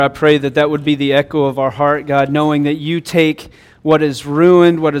I pray that that would be the echo of our heart, God, knowing that you take what is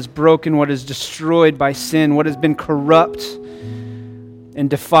ruined, what is broken, what is destroyed by sin, what has been corrupt and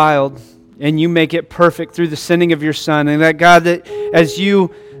defiled, and you make it perfect through the sending of your Son. And that, God, that as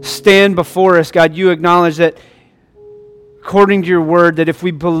you stand before us, God, you acknowledge that according to your word, that if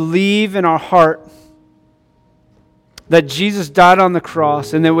we believe in our heart that Jesus died on the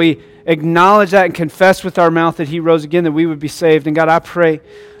cross, and that we acknowledge that and confess with our mouth that he rose again, that we would be saved. And God, I pray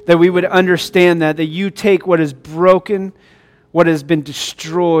that we would understand that you take what is broken, what has been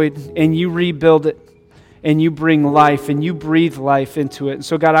destroyed, and you rebuild it, and you bring life, and you breathe life into it. And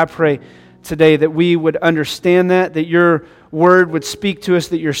so God, I pray today that we would understand that your word would speak to us,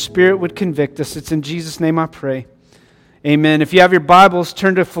 that your Spirit would convict us. It's in Jesus' name I pray. Amen. If you have your Bibles,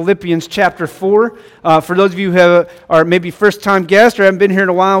 turn to Philippians chapter 4. For those of you who are maybe first-time guests or haven't been here in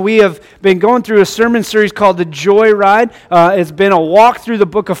a while, we have been going through a sermon series called The Joy Ride. It's been a walk through the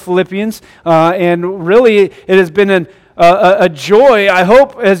book of Philippians, and really it has been a joy, I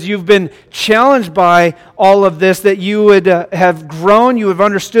hope, as you've been challenged by all of this, that you would have grown, you have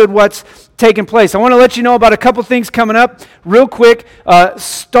understood what's taking place. I want to let you know about a couple things coming up real quick.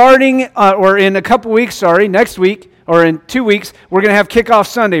 Starting, or in a couple weeks, next week, or in 2 weeks, we're going to have Kickoff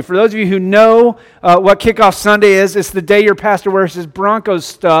Sunday. For those of you who know what Kickoff Sunday is, it's the day your pastor wears his Broncos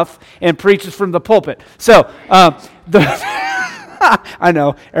stuff and preaches from the pulpit. So, I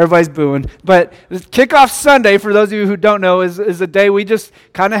know, everybody's booing. But Kickoff Sunday, for those of you who don't know, is a day we just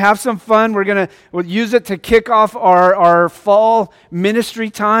kind of have some fun. We'll use it to kick off our fall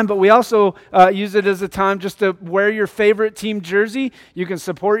ministry time, but we also use it as a time just to wear your favorite team jersey. You can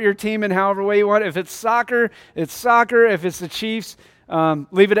support your team in however way you want. If it's soccer, it's soccer. If it's the Chiefs,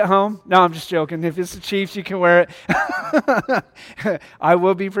 leave it at home. No, I'm just joking. If it's the Chiefs, you can wear it. I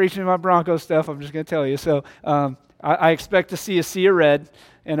will be preaching my Broncos stuff, I'm just going to tell you. So, I expect to see a sea of red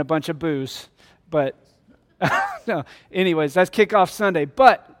and a bunch of boos. But no, anyways, that's Kickoff Sunday.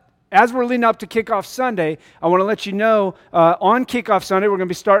 But as we're leading up to Kickoff Sunday, I want to let you know on Kickoff Sunday, we're going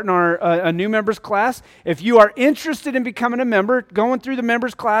to be starting a new members class. If you are interested in becoming a member, going through the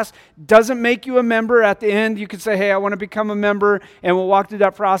members class doesn't make you a member. At the end, you can say, hey, I want to become a member, and we'll walk through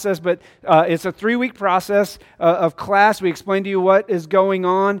that process. But it's a 3-week process of class. We explain to you what is going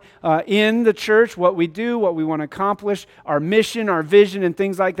on in the church, what we do, what we want to accomplish, our mission, our vision, and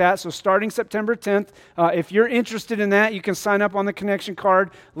things like that. So starting September 10th, if you're interested in that, you can sign up on the connection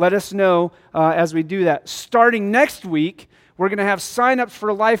card. Let us know as we do that. Starting next week, we're going to have sign-ups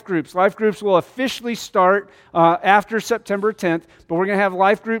for life groups. Life groups will officially start after September 10th, but we're going to have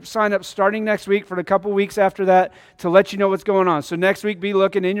life group sign-ups starting next week for a couple weeks after that to let you know what's going on. So next week, be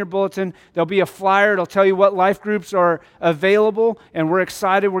looking in your bulletin. There'll be a flyer. It'll tell you what life groups are available, and we're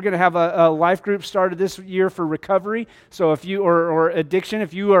excited. We're going to have a life group started this year for recovery. So if you, or addiction,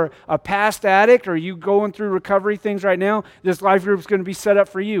 if you are a past addict or you going through recovery things right now, this life group is going to be set up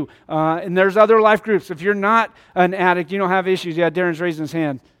for you. And there's other life groups. If you're not an addict, you don't have issues. Yeah, Darren's raising his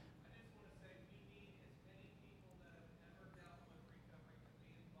hand.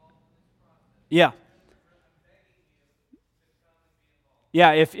 Yeah.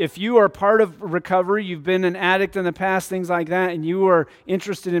 Yeah, if you are part of recovery, you've been an addict in the past, things like that, and you are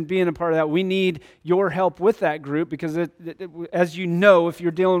interested in being a part of that, we need your help with that group because, as you know, if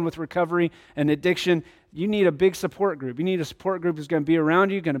you're dealing with recovery and addiction, you need a big support group. You need a support group that's going to be around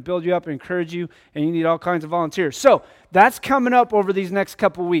you, going to build you up, encourage you, and you need all kinds of volunteers. So that's coming up over these next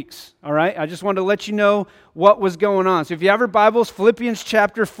couple weeks, all right? I just wanted to let you know what was going on. So if you have your Bibles, Philippians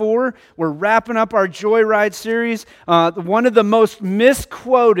chapter 4, we're wrapping up our Joyride series. One of the most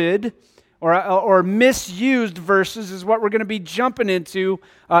misquoted or misused verses is what we're going to be jumping into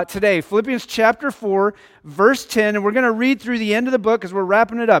today. Philippians chapter 4, verse 10, and we're going to read through the end of the book as we're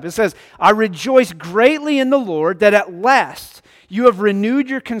wrapping it up. It says, I rejoice greatly in the Lord that at last you have renewed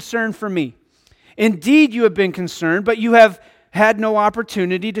your concern for me. Indeed, you have been concerned, but you have had no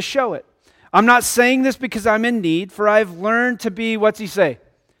opportunity to show it. I'm not saying this because I'm in need, for I've learned to be, what's he say?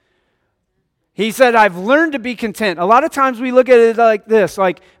 He said, I've learned to be content. A lot of times we look at it like this,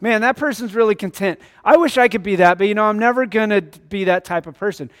 like, man, that person's really content. I wish I could be that, but I'm never going to be that type of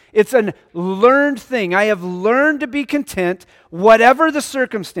person. It's a learned thing. I have learned to be content, whatever the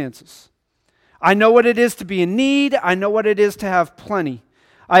circumstances. I know what it is to be in need. I know what it is to have plenty.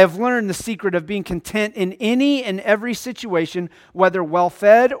 I have learned the secret of being content in any and every situation, whether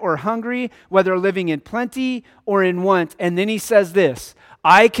well-fed or hungry, whether living in plenty or in want. And then he says this,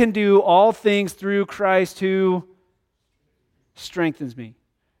 I can do all things through Christ who strengthens me.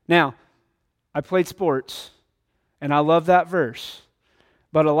 Now, I played sports, and I love that verse.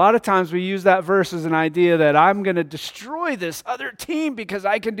 But a lot of times we use that verse as an idea that I'm going to destroy this other team because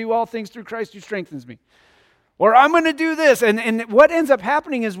I can do all things through Christ who strengthens me. Or I'm going to do this. And what ends up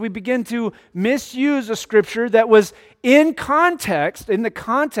happening is we begin to misuse a scripture that was in the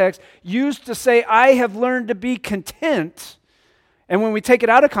context, used to say, I have learned to be content. And when we take it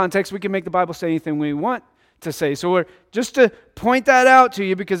out of context, we can make the Bible say anything we want to say. So we're just to point that out to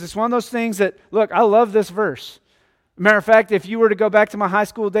you, because it's one of those things that, look, I love this verse. Matter of fact, if you were to go back to my high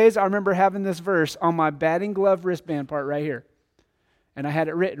school days, I remember having this verse on my batting glove wristband part right here. And I had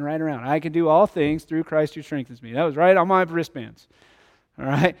it written right around. I can do all things through Christ who strengthens me. That was right on my wristbands. All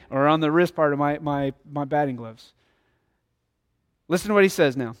right? Or on the wrist part of my batting gloves. Listen to what he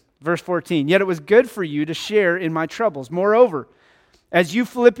says now. Verse 14. Yet it was good for you to share in my troubles. Moreover, as you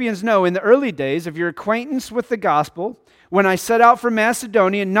Philippians know, in the early days of your acquaintance with the gospel, when I set out for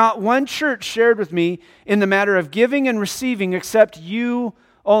Macedonia, not one church shared with me in the matter of giving and receiving except you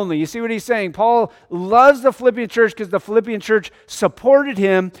only. You see what he's saying? Paul loves the Philippian church because the Philippian church supported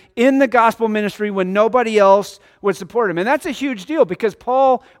him in the gospel ministry when nobody else would support him. And that's a huge deal because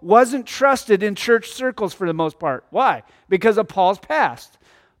Paul wasn't trusted in church circles for the most part. Why? Because of Paul's past.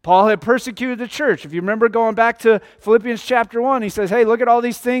 Paul had persecuted the church. If you remember going back to Philippians chapter 1, he says, hey, look at all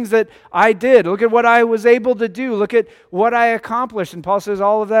these things that I did. Look at what I was able to do. Look at what I accomplished. And Paul says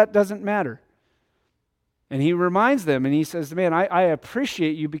all of that doesn't matter. And he reminds them, and he says, man, I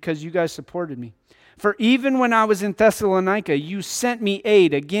appreciate you because you guys supported me. For even when I was in Thessalonica, you sent me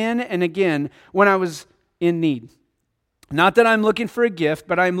aid again and again when I was in need. Not that I'm looking for a gift,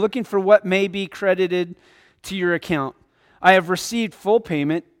 but I'm looking for what may be credited to your account. I have received full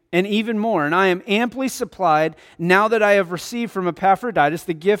payment and even more, and I am amply supplied now that I have received from Epaphroditus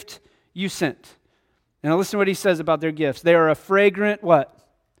the gift you sent. Now listen to what he says about their gifts. They are a fragrant, what?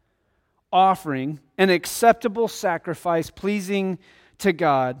 Offering, an acceptable sacrifice pleasing to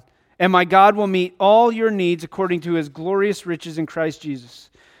God. And my God will meet all your needs according to his glorious riches in Christ Jesus.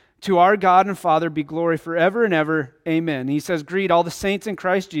 To our God and Father be glory forever and ever. Amen. He says, greet all the saints in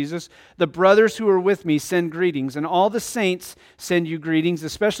Christ Jesus. The brothers who are with me send greetings. And all the saints send you greetings,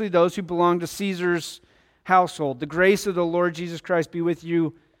 especially those who belong to Caesar's household. The grace of the Lord Jesus Christ be with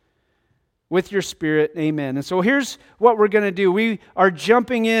you, with your spirit. Amen. And so here's what we're going to do. We are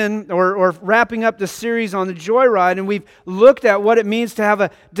jumping in or wrapping up the series on the joyride, and we've looked at what it means to have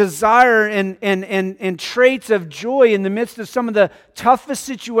a desire and traits of joy in the midst of some of the toughest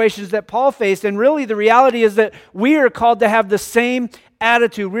situations that Paul faced. And really the reality is that we are called to have the same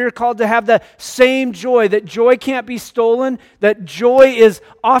attitude. We are called to have the same joy, that joy can't be stolen, that joy is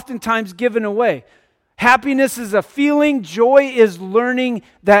oftentimes given away. Happiness is a feeling. Joy is learning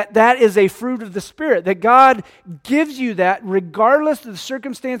that that is a fruit of the Spirit, that God gives you that regardless of the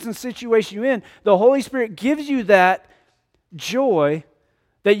circumstance and situation you're in. The Holy Spirit gives you that joy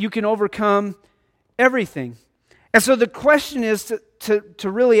that you can overcome everything. And so the question is to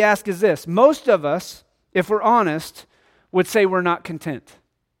really ask is this. Most of us, if we're honest, would say we're not content.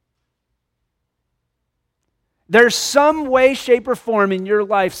 There's some way, shape, or form in your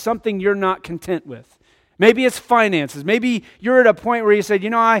life something you're not content with. Maybe it's finances. Maybe you're at a point where you said,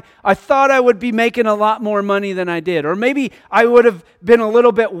 I thought I would be making a lot more money than I did. Or maybe I would have been a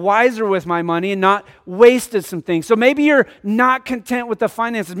little bit wiser with my money and not wasted some things. So maybe you're not content with the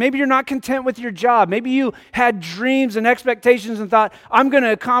finances. Maybe you're not content with your job. Maybe you had dreams and expectations and thought, I'm going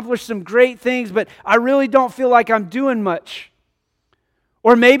to accomplish some great things, but I really don't feel like I'm doing much.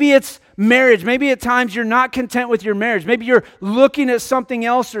 Or maybe it's marriage. Maybe at times you're not content with your marriage. Maybe you're looking at something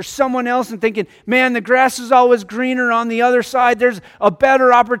else or someone else and thinking, man, the grass is always greener on the other side. There's a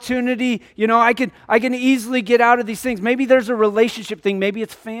better opportunity. I can easily get out of these things. Maybe there's a relationship thing. Maybe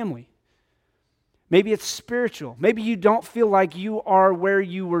it's family. Maybe it's spiritual. Maybe you don't feel like you are where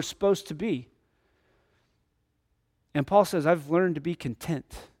you were supposed to be. And Paul says, I've learned to be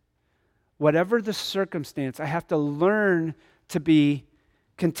content. Whatever the circumstance, I have to learn to be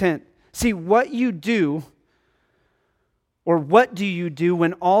content. See, what you do, or what do you do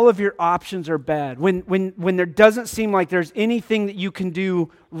when all of your options are bad? When there doesn't seem like there's anything that you can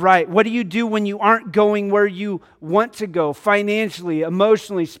do right? What do you do when you aren't going where you want to go financially,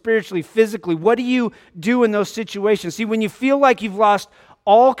 emotionally, spiritually, physically? What do you do in those situations? See, when you feel like you've lost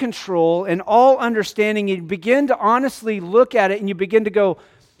all control and all understanding, you begin to honestly look at it and you begin to go,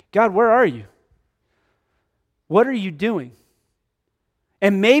 God, where are you? What are you doing?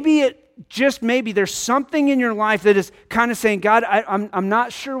 And maybe just maybe there's something in your life that is kind of saying, God, I'm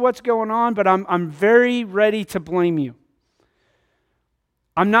not sure what's going on, but I'm very ready to blame you.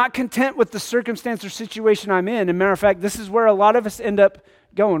 I'm not content with the circumstance or situation I'm in. As a matter of fact, this is where a lot of us end up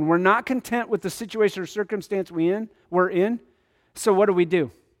going. We're not content with the situation or circumstance we're in So what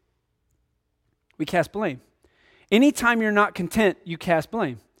do? We cast blame. Anytime you're not content, you cast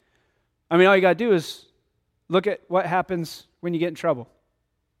blame. I mean, all you got to do is look at what happens when you get in trouble.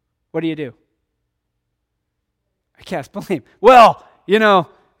 What do? I cast blame. Well,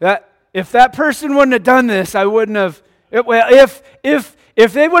 that if that person wouldn't have done this, I wouldn't have.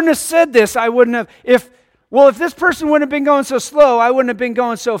 If they wouldn't have said this, I wouldn't have. If this person wouldn't have been going so slow, I wouldn't have been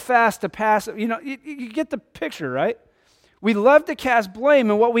going so fast to pass. You get the picture, right? We love to cast blame,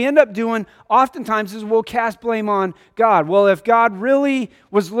 and what we end up doing oftentimes is we'll cast blame on God. Well, if God really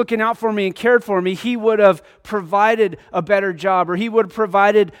was looking out for me and cared for me, He would have provided a better job, or He would have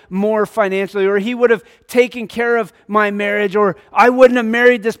provided more financially, or He would have taken care of my marriage, or I wouldn't have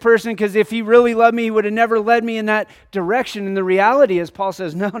married this person because if He really loved me, He would have never led me in that direction. And the reality is, Paul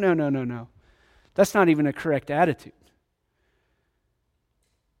says, no. That's not even a correct attitude.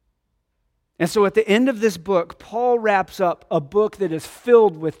 And so at the end of this book, Paul wraps up a book that is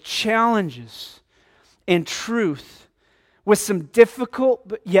filled with challenges and truth, with some difficult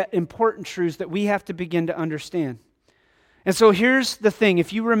but yet important truths that we have to begin to understand. And so here's the thing.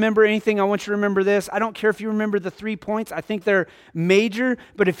 If you remember anything, I want you to remember this. I don't care if you remember the 3 points. I think they're major.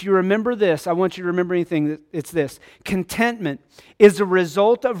 But if you remember this, I want you to remember anything. It's this. Contentment is a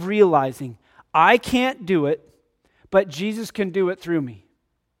result of realizing I can't do it, but Jesus can do it through me.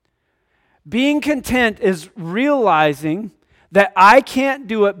 Being content is realizing that I can't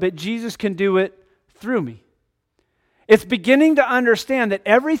do it, but Jesus can do it through me. It's beginning to understand that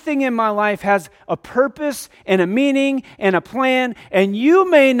everything in my life has a purpose and a meaning and a plan, and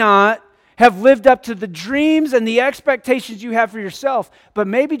you may not have lived up to the dreams and the expectations you have for yourself, but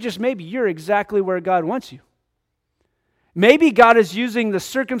maybe, just maybe, you're exactly where God wants you. Maybe God is using the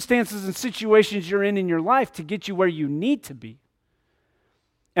circumstances and situations you're in your life to get you where you need to be.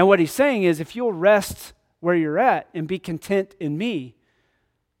 And what He's saying is, if you'll rest where you're at and be content in me,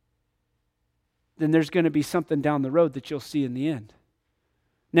 then there's going to be something down the road that you'll see in the end.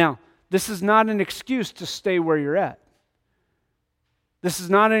 Now, this is not an excuse to stay where you're at. This is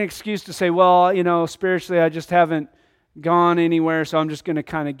not an excuse to say, well, spiritually I just haven't gone anywhere, so I'm just going to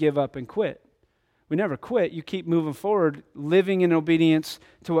kind of give up and quit. We never quit. You keep moving forward, living in obedience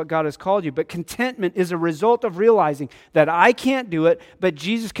to what God has called you. But contentment is a result of realizing that I can't do it, but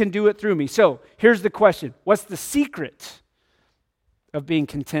Jesus can do it through me. So here's the question. What's the secret of being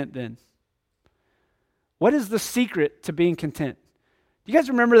content then? What is the secret to being content? Do you guys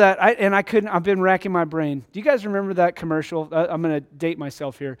remember that? I've been racking my brain. Do you guys remember that commercial? I'm going to date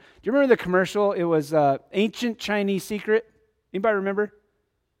myself here. Do you remember the commercial? It was Ancient Chinese Secret. Anybody remember?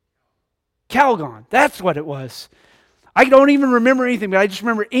 Calgon, that's what it was. I don't even remember anything, but I just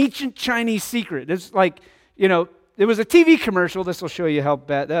remember Ancient Chinese Secret. It's like, it was a TV commercial. This will show you how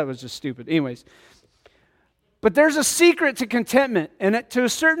bad, that was just stupid. Anyways, but there's a secret to contentment, and to a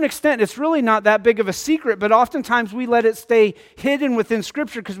certain extent, it's really not that big of a secret, but oftentimes we let it stay hidden within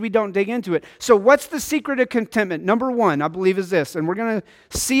Scripture because we don't dig into it. So what's the secret of contentment? Number one, I believe, is this, and we're going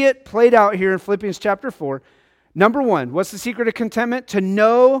to see it played out here in Philippians chapter 4. Number one, what's the secret of contentment? To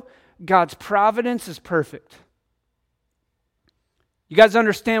know God's providence is perfect. You guys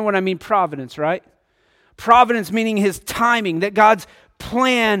understand what I mean, providence, right? Providence meaning His timing, that God's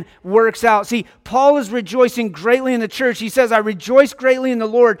plan works out. See, Paul is rejoicing greatly in the church. He says, I rejoice greatly in the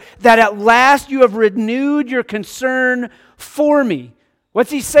Lord that at last you have renewed your concern for me.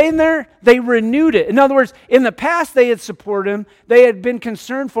 What's he saying there? They renewed it. In other words, in the past they had supported him, they had been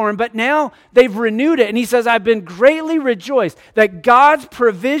concerned for him, but now they've renewed it. And he says, I've been greatly rejoiced that God's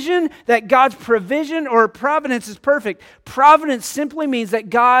provision or providence is perfect. Providence simply means that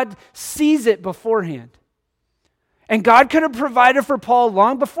God sees it beforehand. And God could have provided for Paul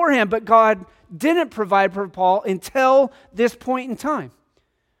long beforehand, but God didn't provide for Paul until this point in time.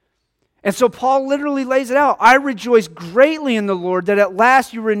 And so Paul literally lays it out. I rejoice greatly in the Lord that at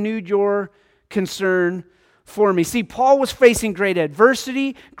last you renewed your concern for me. See, Paul was facing great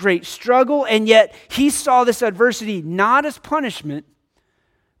adversity, great struggle, and yet he saw this adversity not as punishment,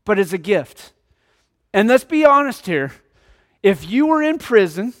 but as a gift. And let's be honest here. If you were in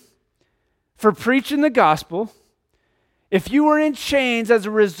prison for preaching the gospel, if you were in chains as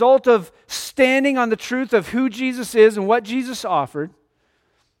a result of standing on the truth of who Jesus is and what Jesus offered,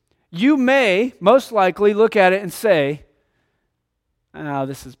 you may, most likely, look at it and say,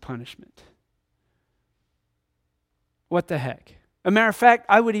 this is punishment. What the heck? A matter of fact,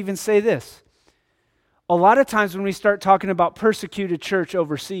 I would even say this. A lot of times when we start talking about persecuted church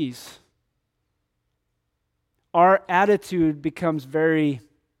overseas, our attitude becomes very,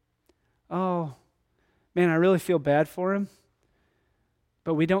 oh, man, I really feel bad for him.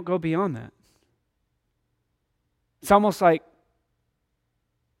 But we don't go beyond that. It's almost like,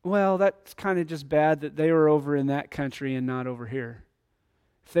 well, that's kind of just bad that they were over in that country and not over here.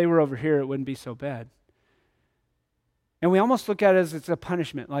 If they were over here, it wouldn't be so bad. And we almost look at it as it's a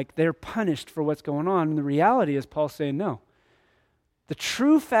punishment, like they're punished for what's going on. And the reality is Paul's saying no. The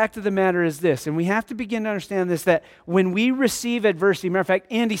true fact of the matter is this, and we have to begin to understand this, that when we receive adversity, matter of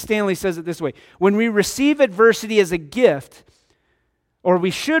fact, Andy Stanley says it this way, when we receive adversity as a gift, or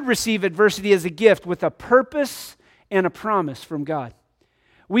we should receive adversity as a gift with a purpose and a promise from God.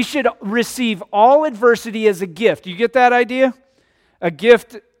 We should receive all adversity as a gift. You get that idea? A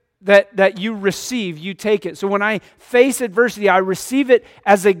gift that you receive, you take it. So when I face adversity, I receive it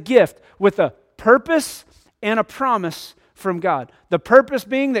as a gift with a purpose and a promise from God. The purpose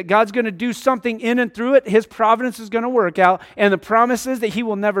being that God's going to do something in and through it. His providence is going to work out. And the promise is that He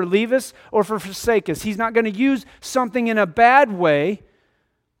will never leave us or forsake us. He's not going to use something in a bad way.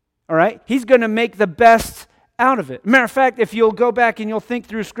 All right? He's going to make the best out of it. Matter of fact, if you'll go back and you'll think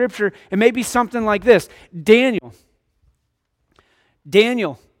through Scripture, it may be something like this. Daniel,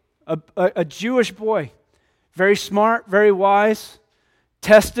 a Jewish boy, very smart, very wise,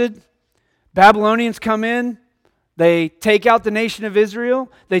 tested. Babylonians come in. They take out the nation of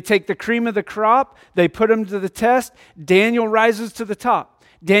Israel. They take the cream of the crop. They put them to the test. Daniel rises to the top.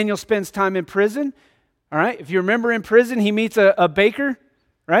 Daniel spends time in prison. All right? If you remember in prison, he meets a baker,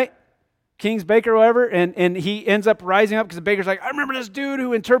 right? King's baker or whatever, and he ends up rising up because the baker's like, I remember this dude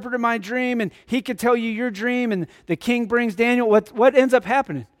who interpreted my dream, and he could tell you your dream, and the king brings Daniel. What ends up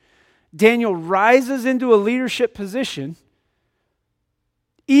happening? Daniel rises into a leadership position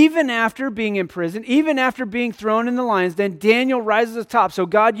even after being in prison, even after being thrown in the lions. Then Daniel rises to the top. So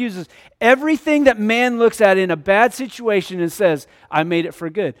God uses everything that man looks at in a bad situation and says, I made it for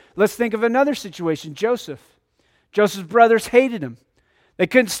good. Let's think of another situation. Joseph. Joseph's brothers hated him. They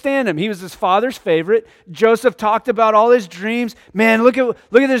couldn't stand him. He was his father's favorite. Joseph talked about all his dreams. Man, look at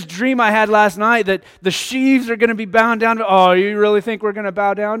this dream I had last night that the sheaves are going to be bound down to. Oh, you really think we're going to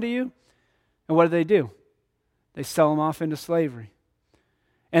bow down to you? And what do? They sell him off into slavery.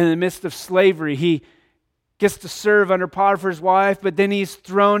 And in the midst of slavery, he gets to serve under Potiphar's wife, but then he's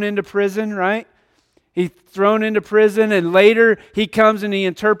thrown into prison, right? He's thrown into prison, and later he comes and he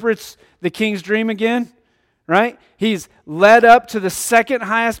interprets the king's dream again. Right? He's led up to the second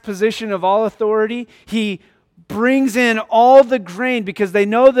highest position of all authority. He brings in all the grain because they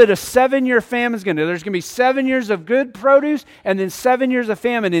know that a 7-year famine is there's going to be 7 years of good produce and then 7 years of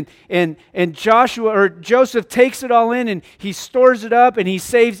famine. And Joseph takes it all in and he stores it up and he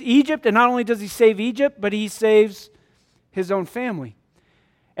saves Egypt. And not only does he save Egypt, but he saves his own family.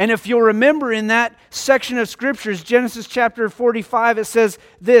 And if you'll remember in that section of Scriptures, Genesis chapter 45, it says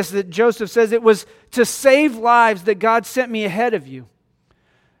this, that Joseph says, it was to save lives that God sent me ahead of you.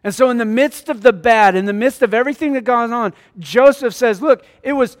 And so in the midst of the bad, in the midst of everything that goes on, Joseph says, look,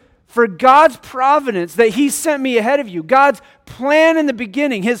 it was for God's providence that He sent me ahead of you. God's plan in the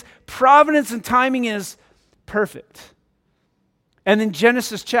beginning, His providence and timing is perfect. And in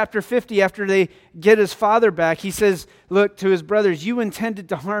Genesis chapter 50, after they get his father back, he says, look, to his brothers, you intended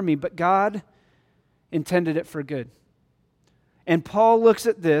to harm me, but God intended it for good. And Paul looks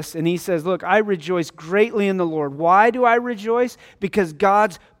at this and he says, look, I rejoice greatly in the Lord. Why do I rejoice? Because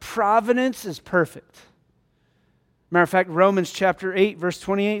God's providence is perfect. Matter of fact, Romans chapter 8, verse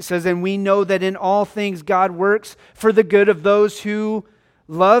 28 says, and we know that in all things God works for the good of those who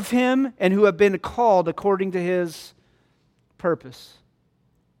love Him and who have been called according to His purpose.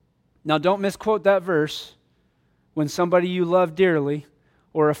 Now don't misquote that verse when somebody you love dearly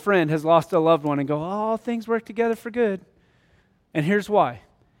or a friend has lost a loved one and go, all things work together for good. And here's why.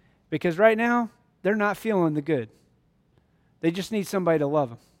 Because right now, they're not feeling the good. They just need somebody to love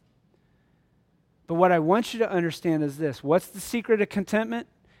them. But what I want you to understand is this. What's the secret of contentment?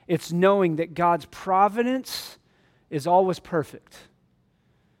 It's knowing that God's providence is always perfect.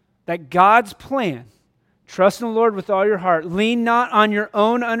 That God's plan, trust in the Lord with all your heart. Lean not on your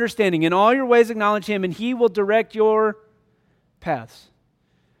own understanding. In all your ways acknowledge Him, and He will direct your paths.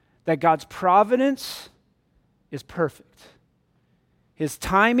 That God's providence is perfect. His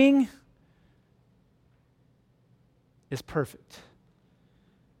timing is perfect.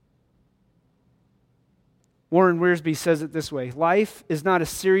 Warren Wiersbe says it this way. Life is not a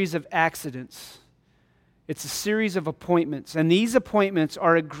series of accidents. It's a series of appointments. And these appointments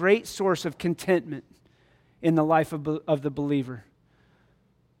are a great source of contentment in the life of the believer.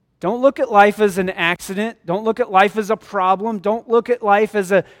 Don't look at life as an accident. Don't look at life as a problem. Don't look at life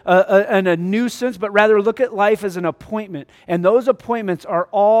as a nuisance, but rather look at life as an appointment. And those appointments are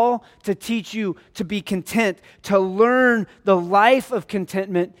all to teach you to be content, to learn the life of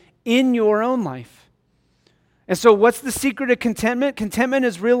contentment in your own life. And so what's the secret of contentment? Contentment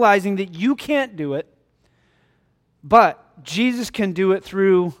is realizing that you can't do it, but Jesus can do it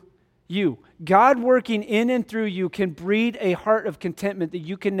through you. God working in and through you can breed a heart of contentment that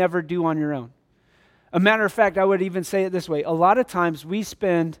you can never do on your own. A matter of fact, I would even say it this way. A lot of times we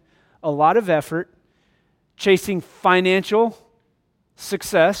spend a lot of effort chasing financial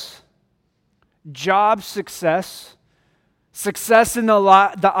success, job success, success in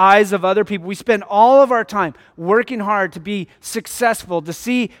the eyes of other people. We spend all of our time working hard to be successful, to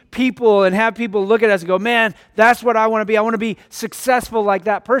see people and have people look at us and go, man, that's what I want to be. I want to be successful like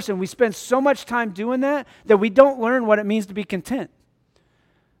that person. We spend so much time doing that we don't learn what it means to be content.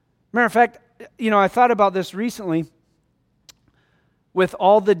 Matter of fact, I thought about this recently with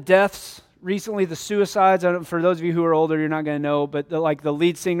all the deaths recently, the suicides. For those of you who are older, you're not going to know, but the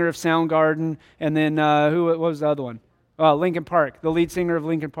lead singer of Soundgarden, and then what was the other one? Linkin Park, the lead singer of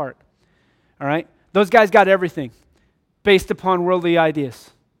Linkin Park. All right? Those guys got everything based upon worldly ideas,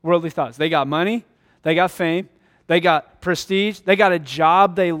 worldly thoughts. They got money, they got fame, they got prestige, they got a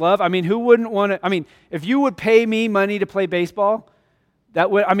job they love. I mean, who wouldn't want to? If you would pay me money to play baseball,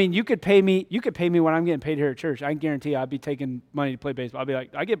 you could pay me what I'm getting paid here at church. I can guarantee I'd be taking money to play baseball. I'd be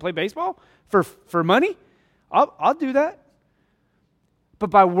like, I get to play baseball for money? I'll do that. But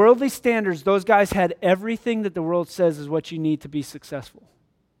by worldly standards, those guys had everything that the world says is what you need to be successful.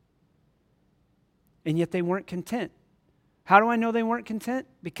 And yet they weren't content. How do I know they weren't content?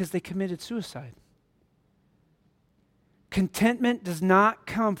 Because they committed suicide. Contentment does not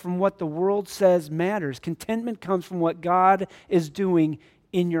come from what the world says matters. Contentment comes from what God is doing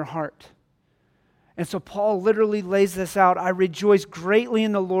in your heart. And so Paul literally lays this out. I rejoice greatly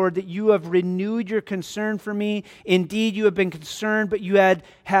in the Lord that you have renewed your concern for me. Indeed, you have been concerned, but you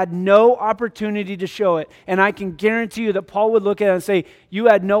had no opportunity to show it. And I can guarantee you that Paul would look at it and say, you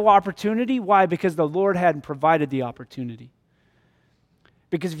had no opportunity? Why? Because the Lord hadn't provided the opportunity.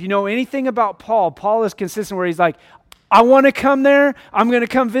 Because if you know anything about Paul, Paul is consistent where he's like, I want to come there, I'm going to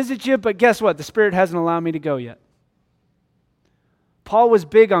come visit you, but guess what? The Spirit hasn't allowed me to go yet. Paul was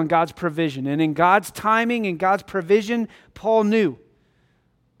big on God's provision, and in God's timing and God's provision, Paul knew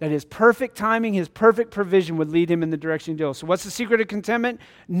that his perfect timing, his perfect provision would lead him in the direction to go. So what's the secret of contentment?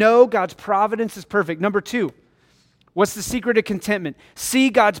 No, God's providence is perfect. Number 2, what's the secret of contentment? See,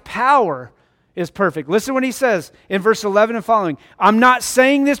 God's power is perfect. Listen what he says in verse 11 and following. I'm not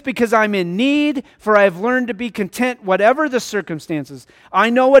saying this because I'm in need, for I have learned to be content whatever the circumstances. I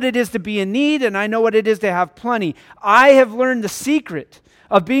know what it is to be in need, and I know what it is to have plenty. I have learned the secret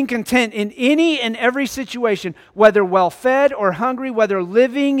of being content in any and every situation, whether well-fed or hungry, whether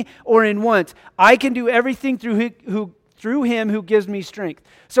living or in want. I can do everything through him who gives me strength.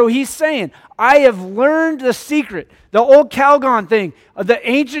 So he's saying, I have learned the secret, the old Calgon thing, the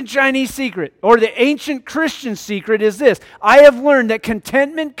ancient Chinese secret, or the ancient Christian secret is this. I have learned that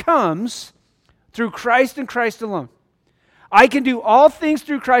contentment comes through Christ and Christ alone. I can do all things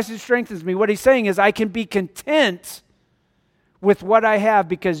through Christ who strengthens me. What he's saying is I can be content with what I have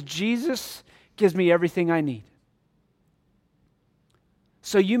because Jesus gives me everything I need.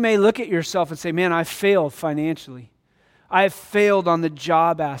 So you may look at yourself and say, man, I failed financially. I have failed on the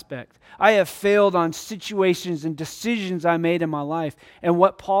job aspect. I have failed on situations and decisions I made in my life. And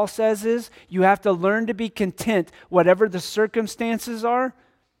what Paul says is, you have to learn to be content, whatever the circumstances are,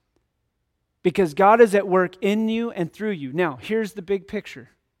 because God is at work in you and through you. Now, here's the big picture.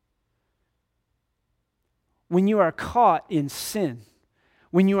 When you are caught in sin,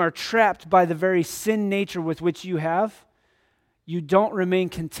 when you are trapped by the very sin nature with which you have, you don't remain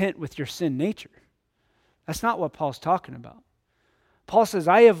content with your sin nature. That's not what Paul's talking about. Paul says,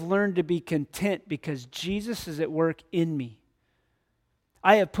 I have learned to be content because Jesus is at work in me.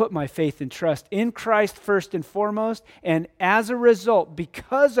 I have put my faith and trust in Christ first and foremost, and as a result,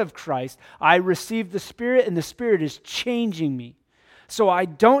 because of Christ, I received the Spirit, and the Spirit is changing me. So I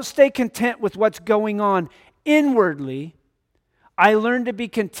don't stay content with what's going on inwardly. I learn to be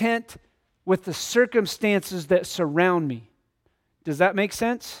content with the circumstances that surround me. Does that make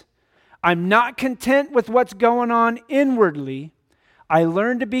sense? I'm not content with what's going on inwardly. I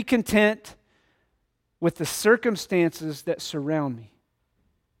learn to be content with the circumstances that surround me.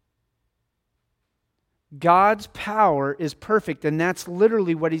 God's power is perfect, and that's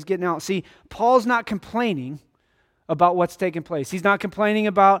literally what he's getting out. See, Paul's not complaining about what's taking place. He's not complaining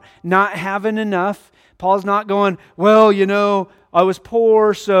about not having enough. Paul's not going, well, I was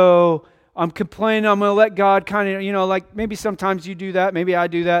poor, so I'm complaining, I'm going to let God kind of, like maybe sometimes you do that, maybe I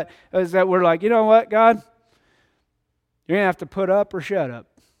do that, is that we're like, you know what, God? You're going to have to put up or shut up.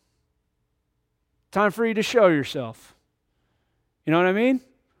 Time for you to show yourself. You know what I mean?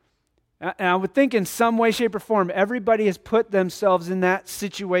 And I would think in some way, shape, or form, everybody has put themselves in that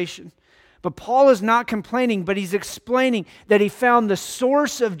situation. But Paul is not complaining, but he's explaining that he found the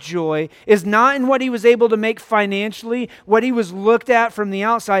source of joy is not in what he was able to make financially, what he was looked at from the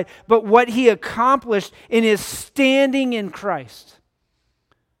outside, but what he accomplished in his standing in Christ.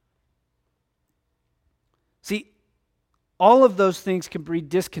 See, all of those things can breed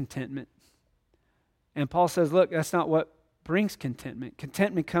discontentment. And Paul says, look, that's not what brings contentment.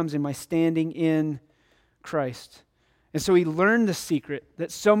 Contentment comes in my standing in Christ. And so he learned the secret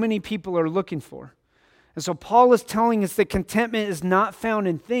that so many people are looking for. And so Paul is telling us that contentment is not found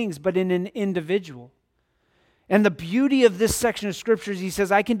in things, but in an individual. And the beauty of this section of Scripture is he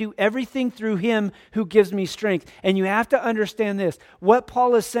says, I can do everything through him who gives me strength. And you have to understand this. What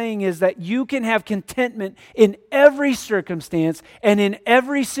Paul is saying is that you can have contentment in every circumstance and in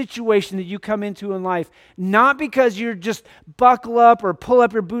every situation that you come into in life. Not because you're just buckle up or pull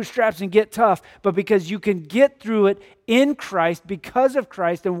up your bootstraps and get tough, but because you can get through it in Christ because of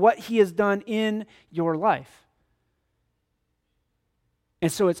Christ and what he has done in your life.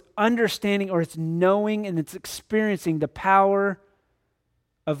 And so it's understanding or it's knowing and it's experiencing the power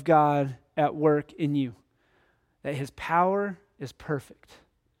of God at work in you. That his power is perfect.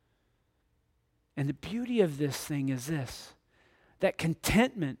 And the beauty of this thing is this, that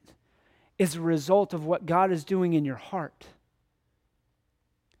contentment is a result of what God is doing in your heart.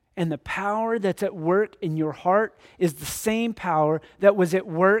 And the power that's at work in your heart is the same power that was at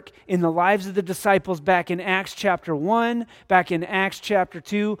work in the lives of the disciples back in Acts chapter 1, back in Acts chapter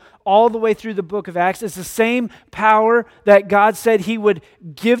 2, all the way through the book of Acts. It's the same power that God said he would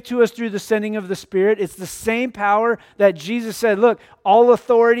give to us through the sending of the Spirit. It's the same power that Jesus said, look, all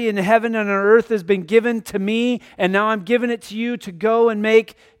authority in heaven and on earth has been given to me, and now I'm giving it to you to go and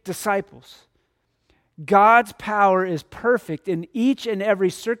make disciples. God's power is perfect in each and every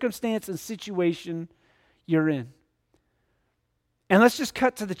circumstance and situation you're in. And let's just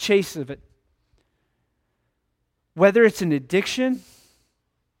cut to the chase of it. Whether it's an addiction,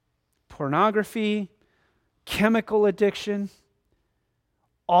 pornography, chemical addiction,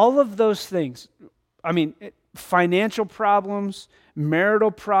 all of those things, financial problems,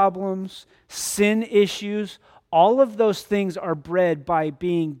 marital problems, sin issues, all of those things are bred by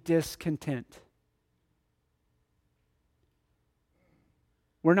being discontent.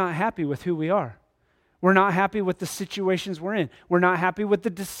 We're not happy with who we are. We're not happy with the situations we're in. We're not happy with the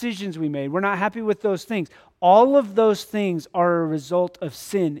decisions we made. We're not happy with those things. All of those things are a result of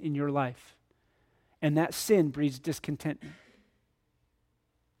sin in your life. And that sin breeds discontentment.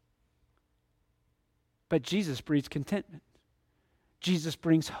 But Jesus breeds contentment. Jesus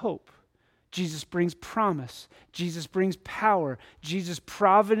brings hope. Jesus brings promise. Jesus brings power. Jesus'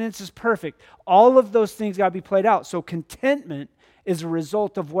 providence is perfect. All of those things got to be played out. So contentment is a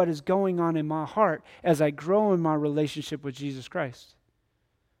result of what is going on in my heart as I grow in my relationship with Jesus Christ.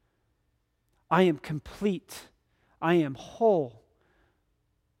 I am complete. I am whole.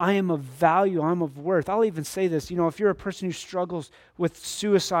 I am of value. I'm of worth. I'll even say this, if you're a person who struggles with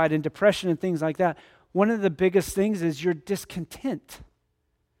suicide and depression and things like that, one of the biggest things is you're discontent.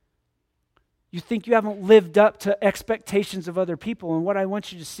 You think you haven't lived up to expectations of other people. And what I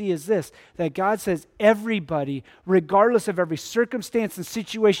want you to see is this, that God says everybody, regardless of every circumstance and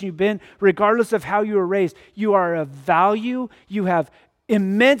situation you've been, regardless of how you were raised, you are of value. You have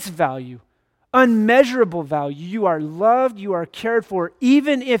immense value, unmeasurable value. You are loved. You are cared for.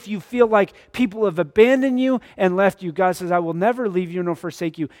 Even if you feel like people have abandoned you and left you, God says, I will never leave you nor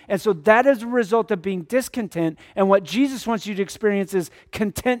forsake you. And so that is a result of being discontent. And what Jesus wants you to experience is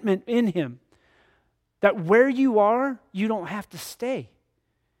contentment in him. That where you are, you don't have to stay.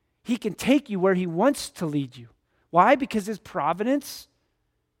 He can take you where he wants to lead you. Why? Because his providence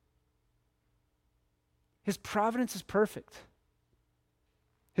is perfect.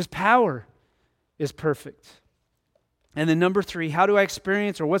 His power is perfect. And then number 3, how do I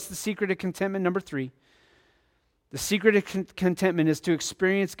experience, or what's the secret of contentment? Number 3, the secret of contentment is to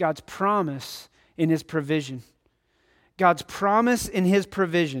experience God's promise in his provision. God's promise in his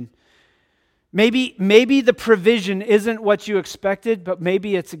provision. Maybe the provision isn't what you expected, but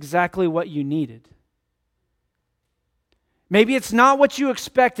maybe it's exactly what you needed. Maybe it's not what you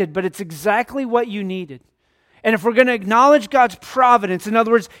expected, but it's exactly what you needed. And if we're going to acknowledge God's providence, in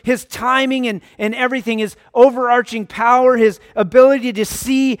other words, his timing and everything, his overarching power, his ability to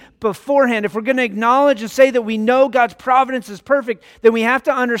see beforehand, if we're going to acknowledge and say that we know God's providence is perfect, then we have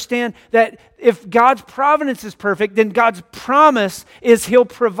to understand that if God's providence is perfect, then God's promise is he'll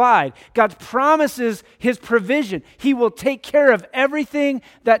provide. God's promise is his provision. He will take care of everything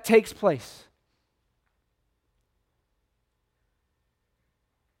that takes place.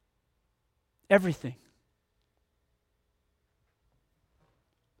 everything.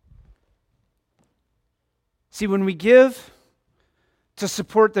 See, when we give to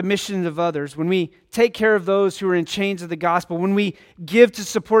support the missions of others, when we take care of those who are in chains of the gospel, when we give to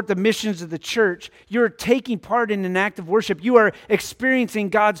support the missions of the church, you're taking part in an act of worship. You are experiencing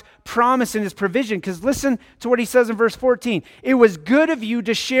God's promise and His provision. Because listen to what He says in verse 14. It was good of you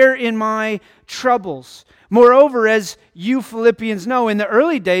to share in my troubles. Moreover, as you Philippians know, in the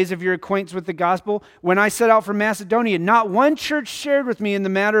early days of your acquaintance with the gospel, when I set out from Macedonia, not one church shared with me in the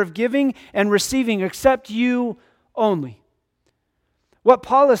matter of giving and receiving except you only. What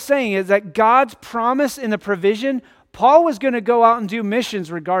Paul is saying is that God's promise in the provision, Paul was going to go out and do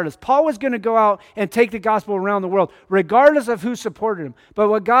missions regardless. Paul was going to go out and take the gospel around the world, regardless of who supported him. But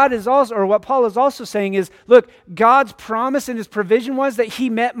what Paul is also saying is, look, God's promise and His provision was that He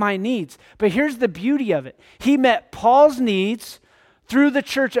met my needs. But here's the beauty of it. He met Paul's needs through the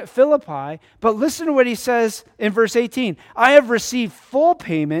church at Philippi. But listen to what he says in verse 18. I have received full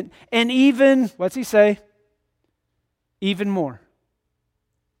payment and even, what's he say? Even more.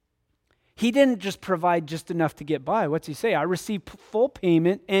 He didn't just provide just enough to get by. What's he say? I received full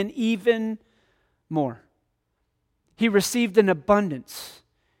payment and even more. He received an abundance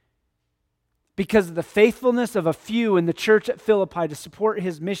because of the faithfulness of a few in the church at Philippi to support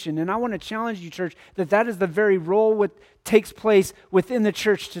his mission. And I want to challenge you, church, that is the very role that takes place within the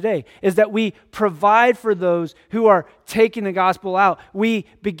church today, is that we provide for those who are taking the gospel out. We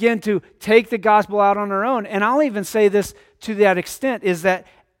begin to take the gospel out on our own. And I'll even say this to that extent, is that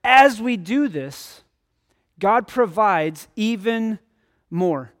as we do this, God provides even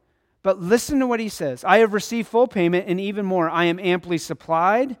more. But listen to what he says. I have received full payment and even more. I am amply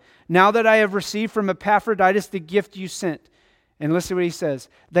supplied now that I have received from Epaphroditus the gift you sent. And listen to what he says.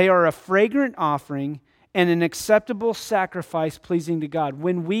 They are a fragrant offering and an acceptable sacrifice pleasing to God.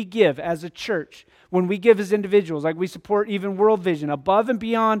 When we give as a church, when we give as individuals, like we support even World Vision, above and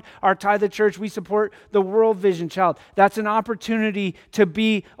beyond our tithe of church, we support the World Vision child. That's an opportunity to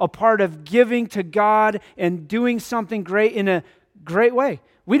be a part of giving to God and doing something great in a great way.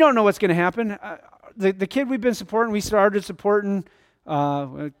 We don't know what's going to happen. The kid we've been supporting, we started supporting,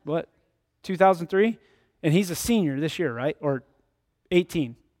 2003? And he's a senior this year, right? Or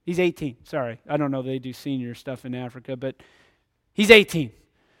 18. He's 18. Sorry. I don't know if they do senior stuff in Africa, but he's 18.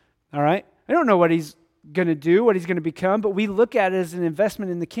 All right? I don't know what he's going to do, what he's going to become, but we look at it as an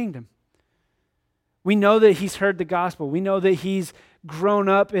investment in the kingdom. We know that he's heard the gospel. We know that he's grown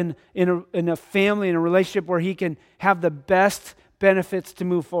up in a family, in a relationship where he can have the best benefits to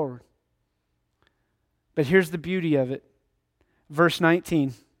move forward. But here's the beauty of it. Verse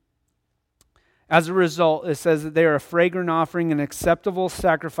 19. As a result, it says that they are a fragrant offering, an acceptable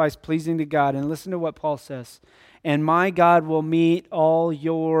sacrifice pleasing to God. And listen to what Paul says. And my God will meet all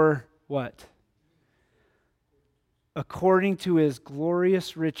your what? According to His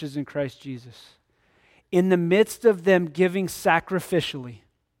glorious riches in Christ Jesus. In the midst of them giving sacrificially.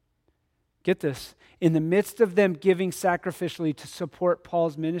 Get this. In the midst of them giving sacrificially to support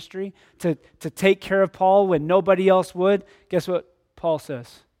Paul's ministry, to take care of Paul when nobody else would, guess what Paul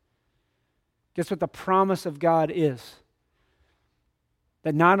says? Guess what the promise of God is?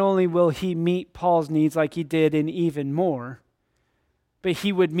 That not only will He meet Paul's needs like He did and even more, but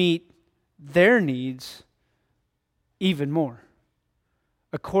He would meet their needs even more,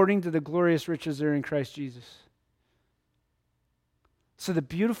 according to the glorious riches that are in Christ Jesus. So the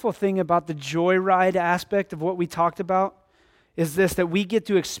beautiful thing about the joyride aspect of what we talked about is this, that we get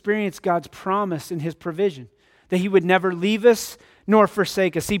to experience God's promise and His provision, that He would never leave us nor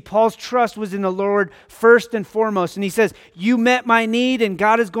forsake us. See, Paul's trust was in the Lord first and foremost. And he says, you met my need and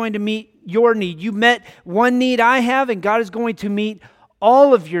God is going to meet your need. You met one need I have and God is going to meet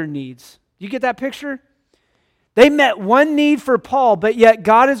all of your needs. You get that picture? They met one need for Paul, but yet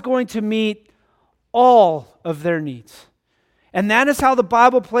God is going to meet all of their needs. And that is how the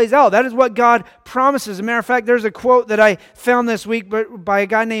Bible plays out. That is what God promises. As a matter of fact, there's a quote that I found this week by a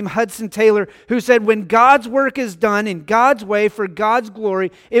guy named Hudson Taylor who said, when God's work is done in God's way for God's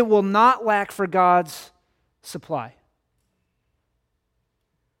glory, it will not lack for God's supply.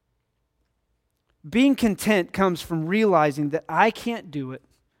 Being content comes from realizing that I can't do it,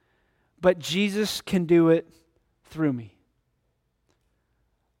 but Jesus can do it through me.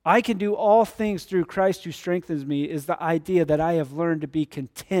 I can do all things through Christ who strengthens me is the idea that I have learned to be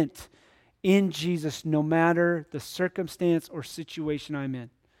content in Jesus no matter the circumstance or situation I'm in.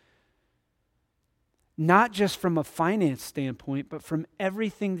 Not just from a finance standpoint, but from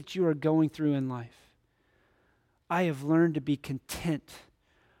everything that you are going through in life. I have learned to be content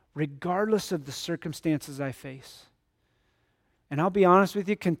regardless of the circumstances I face. And I'll be honest with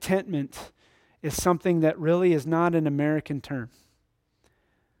you, contentment is something that really is not an American term.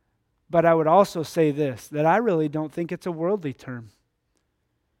 But I would also say this, that I really don't think it's a worldly term.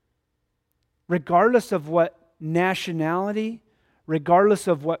 Regardless of what nationality, regardless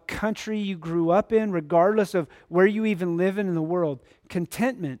of what country you grew up in, regardless of where you even live in the world,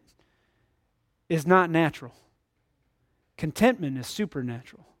 contentment is not natural. Contentment is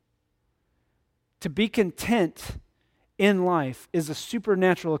supernatural. To be content in life is a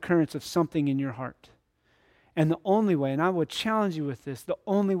supernatural occurrence of something in your heart. And the only way, and I would challenge you with this, the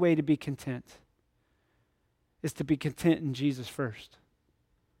only way to be content is to be content in Jesus first.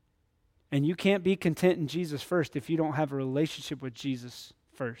 And you can't be content in Jesus first if you don't have a relationship with Jesus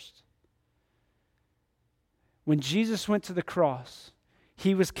first. When Jesus went to the cross,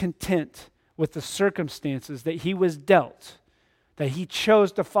 he was content with the circumstances that he was dealt, that he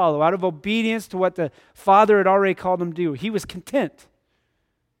chose to follow out of obedience to what the Father had already called him to do. He was content.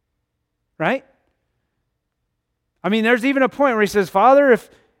 Right? I mean, there's even a point where he says, Father,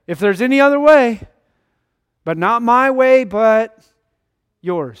 if there's any other way, but not my way, but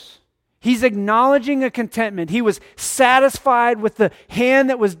yours. He's acknowledging a contentment. He was satisfied with the hand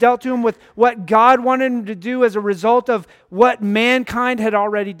that was dealt to him, with what God wanted him to do as a result of what mankind had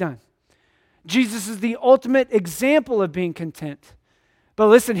already done. Jesus is the ultimate example of being content. But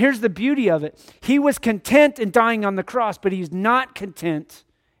listen, here's the beauty of it. He was content in dying on the cross, but he's not content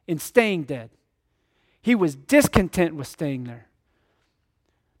in staying dead. He was discontent with staying there.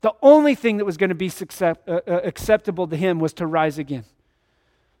 The only thing that was going to be acceptable to him was to rise again.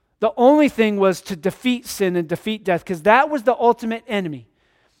 The only thing was to defeat sin and defeat death, because that was the ultimate enemy.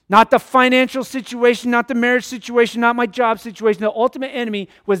 Not the financial situation, not the marriage situation, not my job situation. The ultimate enemy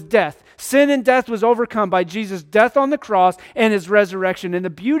was death. Sin and death was overcome by Jesus' death on the cross and his resurrection. And the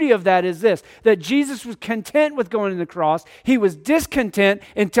beauty of that is this, that Jesus was content with going to the cross. He was discontent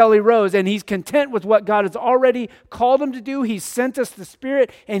until he rose, and he's content with what God has already called him to do. He sent us the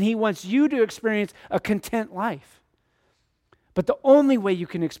Spirit, and he wants you to experience a content life. But the only way you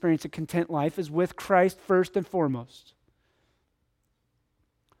can experience a content life is with Christ first and foremost.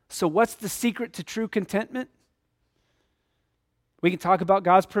 So what's the secret to true contentment? We can talk about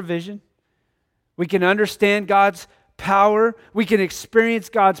God's provision. We can understand God's power. We can experience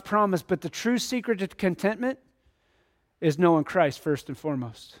God's promise. But the true secret to contentment is knowing Christ first and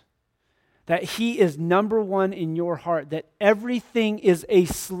foremost. That he is number one in your heart. That everything is a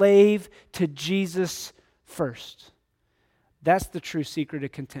slave to Jesus first. That's the true secret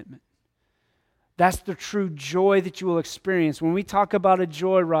of contentment. That's the true joy that you will experience. When we talk about a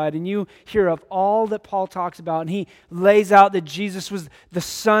joyride and you hear of all that Paul talks about, and he lays out that Jesus was the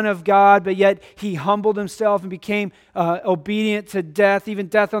Son of God, but yet he humbled himself and became obedient to death, even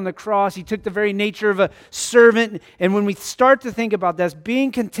death on the cross. He took the very nature of a servant. And when we start to think about this,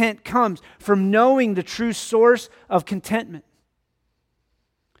 being content comes from knowing the true source of contentment.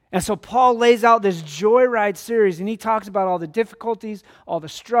 And so Paul lays out this joyride series, and he talks about all the difficulties, all the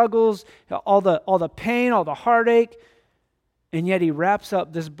struggles, all the pain, all the heartache, and yet he wraps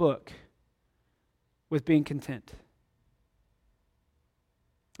up this book with being content.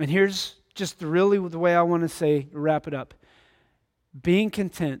 And here's just really the way I want to wrap it up. Being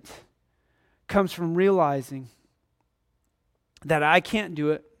content comes from realizing that I can't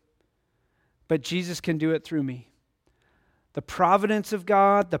do it, but Jesus can do it through me. The providence of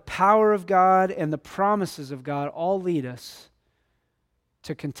God, the power of God, and the promises of God all lead us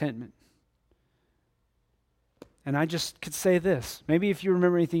to contentment. And I just could say this. Maybe if you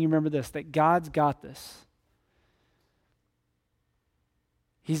remember anything, you remember this, that God's got this.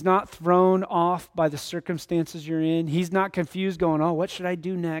 He's not thrown off by the circumstances you're in. He's not confused going, oh, what should I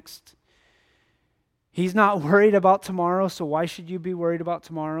do next? He's not worried about tomorrow, so why should you be worried about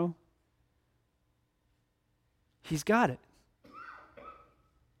tomorrow? He's got it.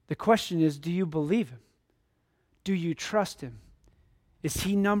 The question is, do you believe him? Do you trust him? Is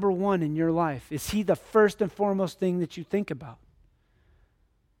he number one in your life? Is he the first and foremost thing that you think about?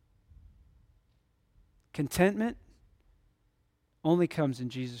 Contentment only comes in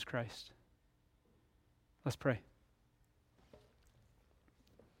Jesus Christ. Let's pray.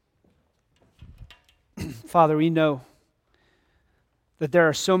 Father, we know that there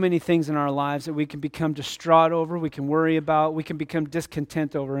are so many things in our lives that we can become distraught over, we can worry about, we can become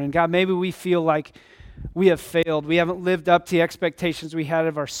discontent over. And God, maybe we feel like we have failed. We haven't lived up to the expectations we had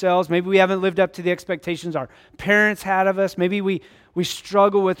of ourselves. Maybe we haven't lived up to the expectations our parents had of us. Maybe we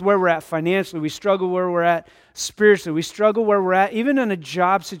struggle with where we're at financially. We struggle where we're at spiritually. We struggle where we're at even in a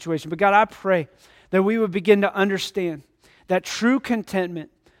job situation. But God, I pray that we would begin to understand that true contentment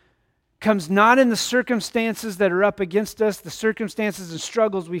comes not in the circumstances that are up against us, the circumstances and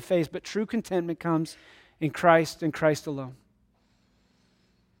struggles we face, but true contentment comes in Christ and Christ alone.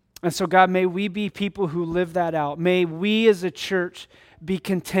 And so, God, may we be people who live that out. May we as a church be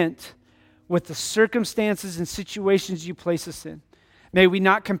content with the circumstances and situations you place us in. May we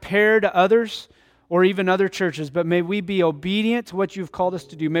not compare to others or even other churches, but may we be obedient to what you've called us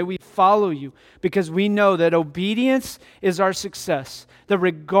to do. May we follow you, because we know that obedience is our success. That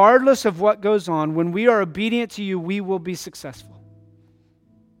regardless of what goes on, when we are obedient to you, we will be successful.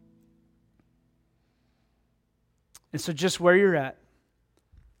 And so just where you're at,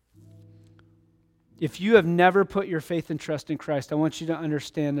 if you have never put your faith and trust in Christ, I want you to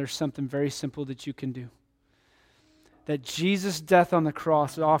understand there's something very simple that you can do. That Jesus' death on the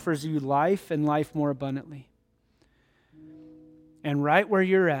cross offers you life and life more abundantly. And right where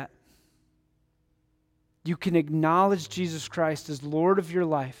you're at, you can acknowledge Jesus Christ as Lord of your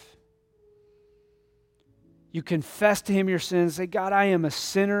life. You confess to Him your sins. Say, God, I am a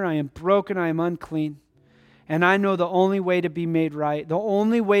sinner. I am broken. I am unclean. And I know the only way to be made right, the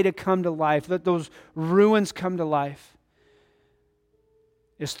only way to come to life, that those ruins come to life,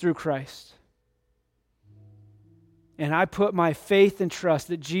 is through Christ. And I put my faith and trust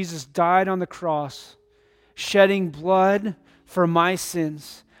that Jesus died on the cross, shedding blood for my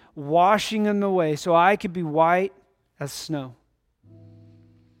sins, washing them away so I could be white as snow.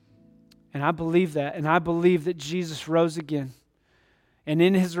 And I believe that. And I believe that Jesus rose again. And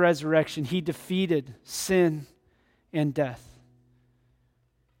in His resurrection, He defeated sin and death.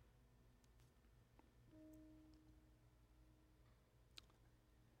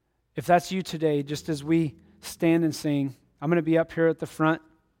 If that's you today, just as we stand and sing, I'm going to be up here at the front.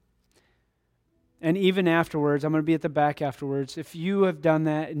 And even afterwards, I'm going to be at the back afterwards. If you have done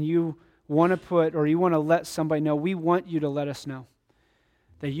that and you want to put, or you want to let somebody know, we want you to let us know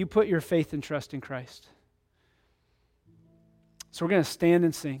that you put your faith and trust in Christ. So we're going to stand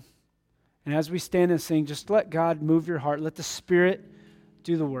and sing. And as we stand and sing, just let God move your heart. Let the Spirit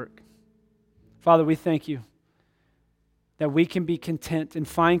do the work. Father, we thank you that we can be content and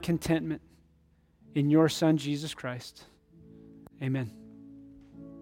find contentment in your Son, Jesus Christ. Amen.